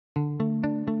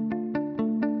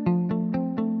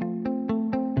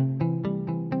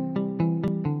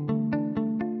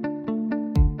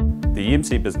The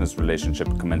EMC business relationship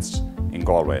commenced in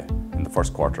Galway in the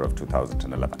first quarter of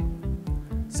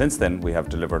 2011. Since then, we have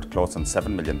delivered close on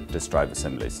 7 million disk drive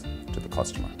assemblies to the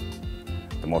customer.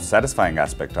 The most satisfying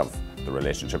aspect of the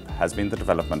relationship has been the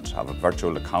development of a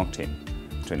virtual account team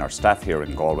between our staff here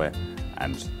in Galway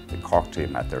and the Cork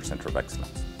team at their Centre of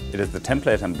Excellence. It is the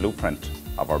template and blueprint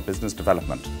of our business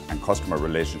development and customer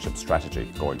relationship strategy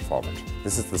going forward.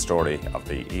 This is the story of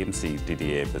the EMC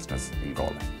DDA business in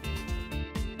Galway.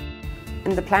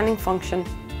 In the planning function,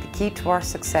 the key to our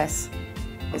success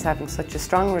is having such a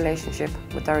strong relationship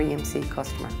with our EMC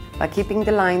customer. By keeping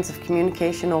the lines of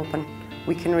communication open,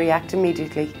 we can react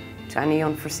immediately to any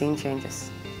unforeseen changes.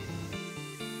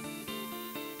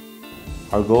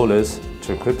 Our goal is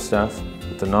to equip staff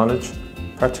with the knowledge,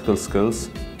 practical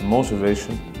skills, and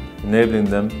motivation, enabling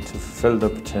them to fulfill their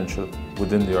potential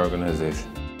within the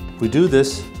organisation. We do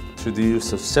this through the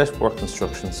use of set work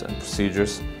instructions and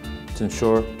procedures to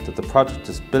ensure that the product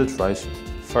is built right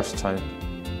first time,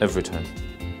 every time.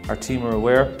 Our team are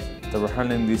aware that we're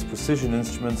handling these precision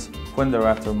instruments when they're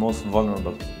at their most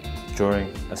vulnerable, during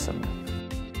assembly.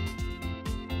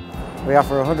 We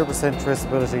offer 100%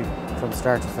 traceability from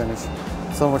start to finish,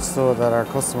 so much so that our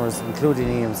customers, including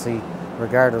EMC,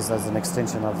 regard us as an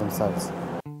extension of themselves.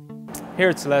 Here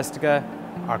at Celestica,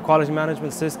 our quality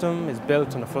management system is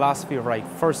built on a philosophy of right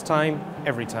first time,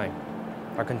 every time.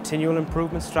 Our continual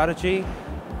improvement strategy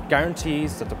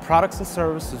guarantees that the products and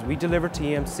services we deliver to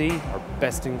EMC are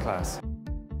best in class.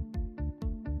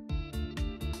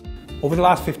 Over the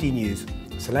last 15 years,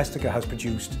 Celestica has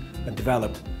produced and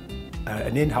developed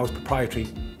an in-house proprietary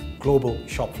global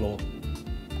shop floor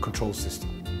control system.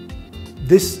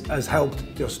 This has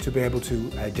helped us to be able to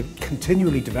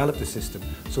continually develop the system,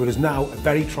 so it is now a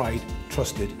very tried,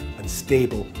 trusted and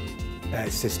stable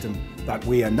system that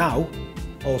we are now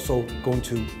also going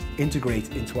to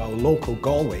integrate into our local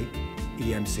Galway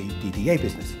EMC DDA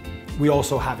business. We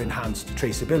also have enhanced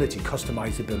traceability,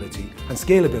 customizability and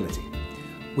scalability,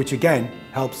 which again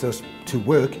helps us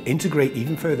to integrate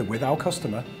even further with our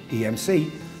customer,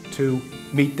 EMC, to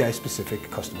meet their specific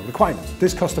customer requirements.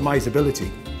 This customizability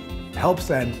helps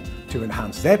them to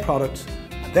enhance their products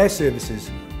and their services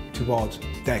towards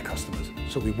their customers.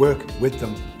 So we work with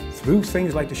them through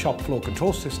things like the shop floor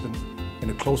control system in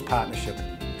a close partnership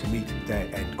to meet their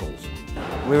end goals.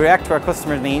 We react to our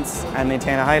customer needs and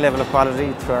maintain a high level of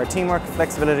quality through our teamwork,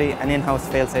 flexibility and in-house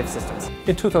fail-safe systems.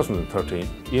 In 2013,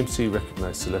 EMC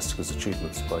recognised Celestica's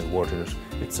achievements by awarding it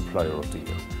its Supplier of the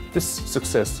Year. This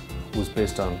success was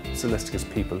based on Celestica's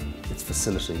people, its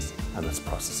facilities and its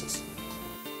processes.